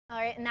All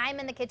right, and I'm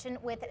in the kitchen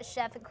with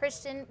Chef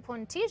Christian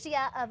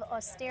Pontigia of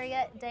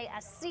Osteria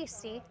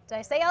D'Assisi. Did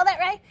I say all that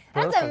right?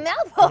 That's a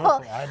mouthful.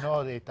 Perfect. I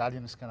know the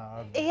Italian is kind of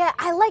hard. Yeah,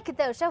 I like it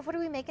though. Chef, what are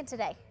we making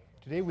today?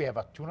 Today we have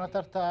a tuna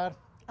tartar.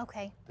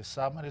 Okay. The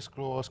summer is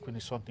close,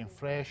 quindi something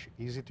fresh,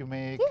 easy to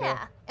make.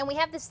 Yeah, and we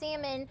have the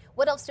salmon.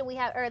 What else do we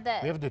have? Or the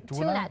We have the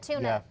tuna.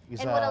 Tuna.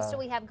 Yeah, and what else do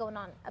we have going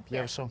on up We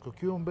here? have some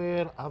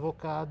cucumber,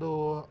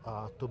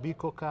 avocado,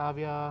 tobacco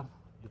caviar, a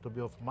little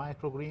bit of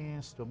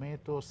microgreens,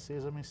 tomatoes,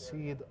 sesame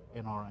seed,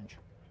 and orange.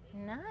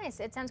 Nice.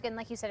 It sounds good. And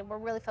like you said, we're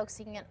really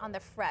focusing it on the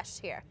fresh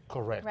here.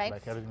 Correct. Right?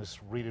 Like everything is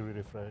really,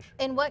 really fresh.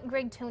 And what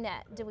grade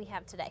tuna do we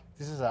have today?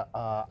 This is a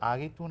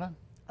agi tuna.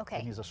 Okay.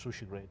 And it's a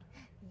sushi grade.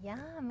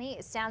 Yummy.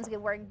 It sounds good.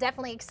 We're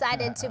definitely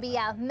excited to be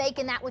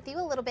making that with you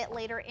a little bit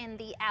later in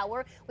the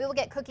hour. We will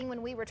get cooking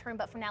when we return,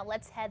 but for now,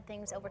 let's head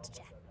things over to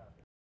Jack.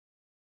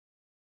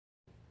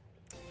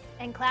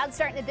 And clouds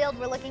starting to build.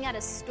 We're looking at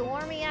a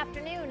stormy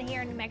afternoon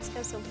here in New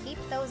Mexico, so keep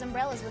those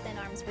umbrellas within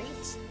arm's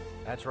reach.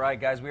 That's right,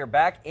 guys. We are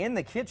back in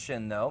the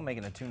kitchen, though,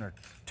 making a Tuna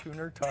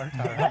Tar Tar.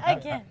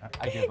 Again.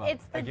 I give up.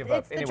 It's the, I give up.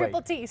 it's the Anyway,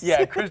 triple T's.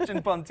 Yeah,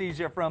 Christian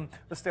Pontigia from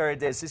Osteria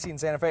D'Assisi in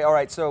Santa Fe. All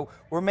right, so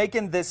we're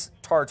making this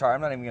tartar.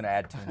 I'm not even going to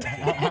add tuna to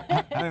it. I'm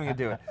not even going to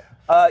do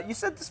it. You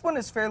said this one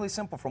is fairly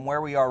simple from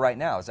where we are right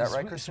now. Is that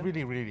right, Christian? It's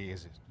really, really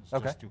easy. It's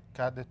Okay. just to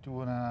cut the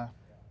tuna,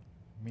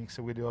 mix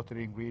it with the other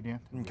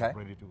ingredient, and Okay.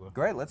 we're ready to go.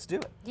 Great, let's do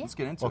it. Yeah. Let's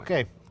get into it.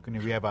 Okay,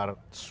 we have our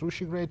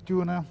sushi grade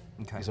tuna.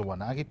 Okay. It's a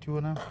wanagi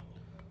tuna.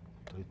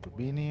 A little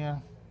bit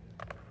here.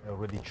 I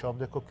already chopped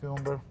the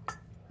cucumber.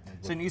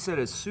 So you said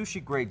a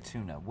sushi grade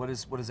tuna. What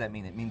does that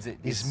mean? It means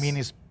This means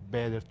it's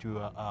better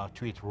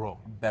to eat raw.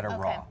 better Okay.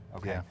 raw.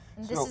 Okay. Yeah.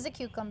 And this is a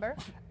cucumber.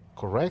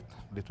 Correct.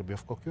 A little bit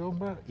of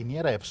cucumber. In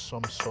here I have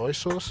some soy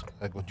sauce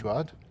I'm going to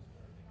add.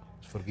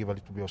 Forgive a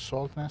little bit of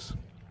saltness.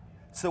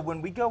 So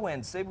when we go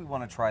in, say we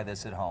want to try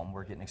this at home,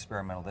 we're getting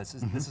experimental. This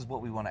is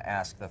what we want to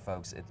ask the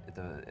folks at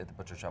the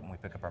butcher shop when we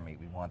pick up our meat.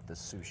 We want the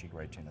sushi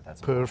grade tuna.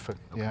 That's Perfect.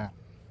 Okay. Yeah.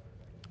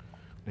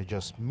 They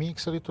just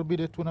mix a little bit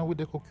of tuna with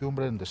the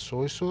cucumber and the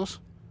soy sauce.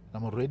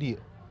 I'm ready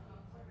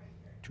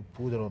to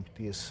put it on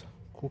this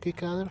cookie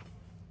cutter.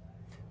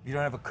 You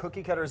don't have a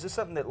cookie cutter? Is this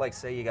something that, like,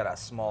 say you got a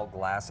small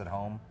glass at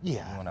home?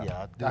 Yeah, You wanna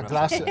yeah. do A it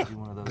glass, upside down, do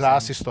one of those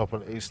glass things? is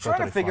totally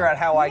Trying to figure fine. out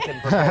how I can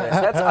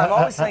prepare this. I'm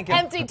always thinking.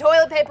 Empty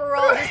toilet paper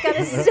roll just kind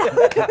of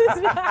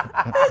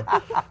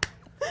stuck.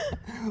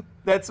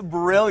 That's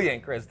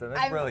brilliant, Kristen.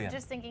 That's I'm brilliant.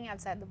 just thinking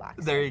outside the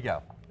box. There you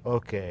go.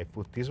 Okay,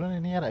 put this one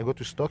in here. I go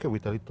to stock it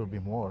with a little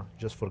bit more,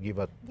 just for give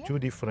it two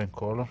different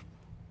color.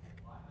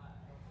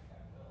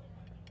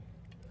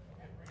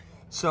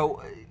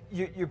 So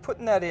you're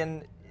putting that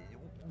in.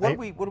 What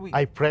do we?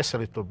 I press a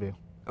little bit.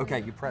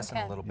 Okay, you press in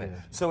Okay. a little bit.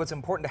 Yeah. So it's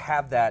important to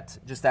have that,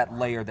 just that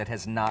layer that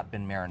has not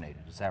been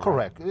marinated. Is that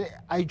right? Correct.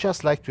 I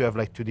just like to have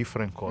like two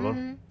different color.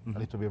 A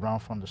little bit brown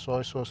from the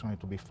soy sauce and a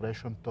little bit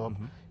fresh on top.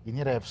 In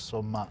here I have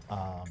some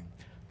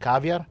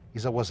caviar.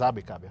 It's a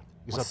wasabi caviar.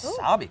 It's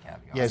Wasabi caviar.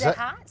 Yeah, Is it's it a-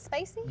 hot?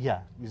 Spicy?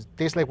 Yeah, it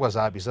tastes like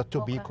wasabi. It's a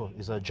tobacco.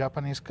 It's a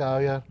Japanese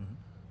caviar.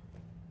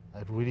 I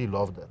really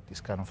love that,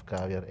 this kind of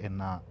caviar.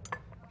 And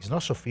it's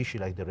not so fishy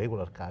like the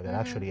regular caviar.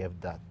 Actually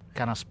have that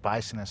kind of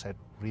spiciness I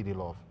really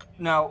love.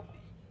 Now,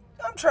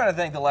 I'm trying to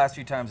think the last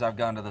few times I've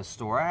gone to the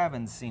store, I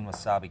haven't seen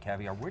wasabi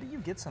caviar. Where do you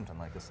get something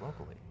like this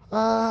locally?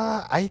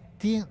 I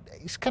think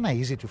it's kind of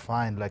easy to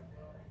find. Like,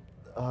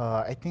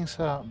 I think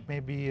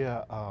maybe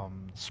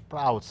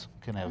Sprouts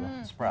can have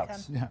it.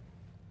 Sprouts. Yeah.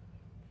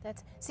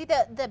 See,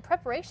 the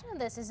preparation of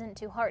this isn't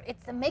too hard.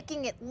 It's the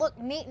making it look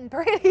neat and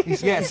pretty.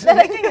 Yes,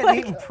 making it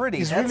neat and pretty.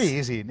 It's that's- really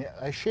easy.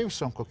 I shaved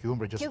some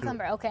cucumber just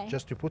Okay.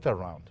 just to put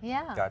around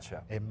Yeah.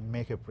 Gotcha. and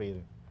make it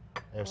pretty.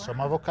 I have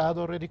some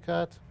avocado already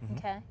cut.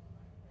 Okay.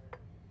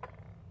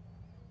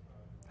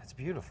 That's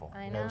beautiful.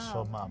 I I know. have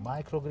some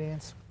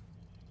microgreens.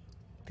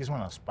 This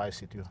one is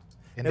spicy too.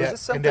 And, Now, is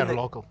this and they're something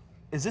that- local.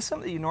 Is this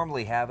something that you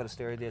normally have at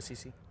Osteria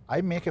D'Assisi?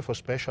 I make it for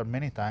special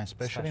many times,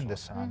 especially in the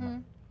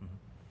summer.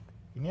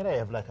 In here I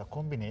have like a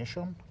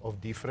combination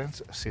of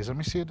different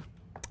sesame seed.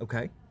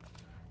 Okay.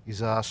 Is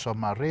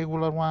some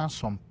regular ones,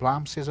 some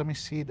plum sesame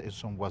seed, and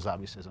some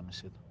wasabi sesame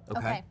seed.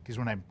 Okay. This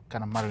one I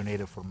kind of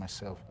marinated for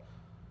myself.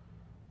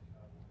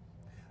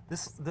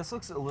 This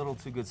looks a little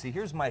too good. See,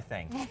 here's my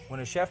thing. When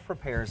a chef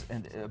prepares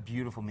a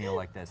beautiful meal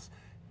like this,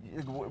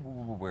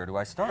 where do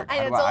I start?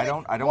 I know, I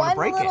don't want to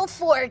break one little it.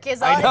 fork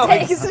is I all know,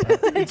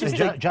 it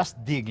takes.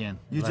 Just dig in.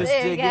 You like- just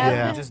There you dig go. in.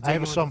 yeah. You just I dig in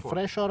have with the some fork.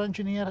 fresh orange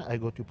in here. I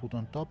go to put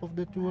on top of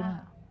the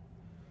tuna.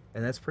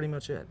 And that's pretty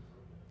much it.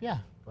 Yeah.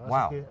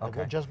 Wow, basically, I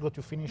okay. just go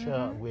to finish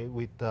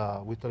with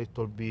a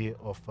little bit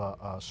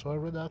of soy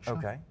reduction.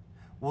 Okay.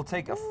 We'll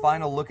take a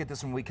final look at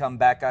this when we come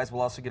back, guys.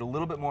 We'll also get a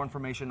little bit more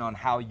information on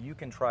how you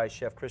can try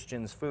Chef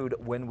Christian's food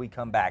when we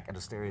come back at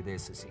Osteria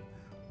D'Assisi.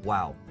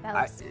 Wow. That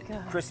looks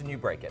good. Kristen, you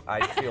break it.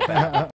 I feel bad.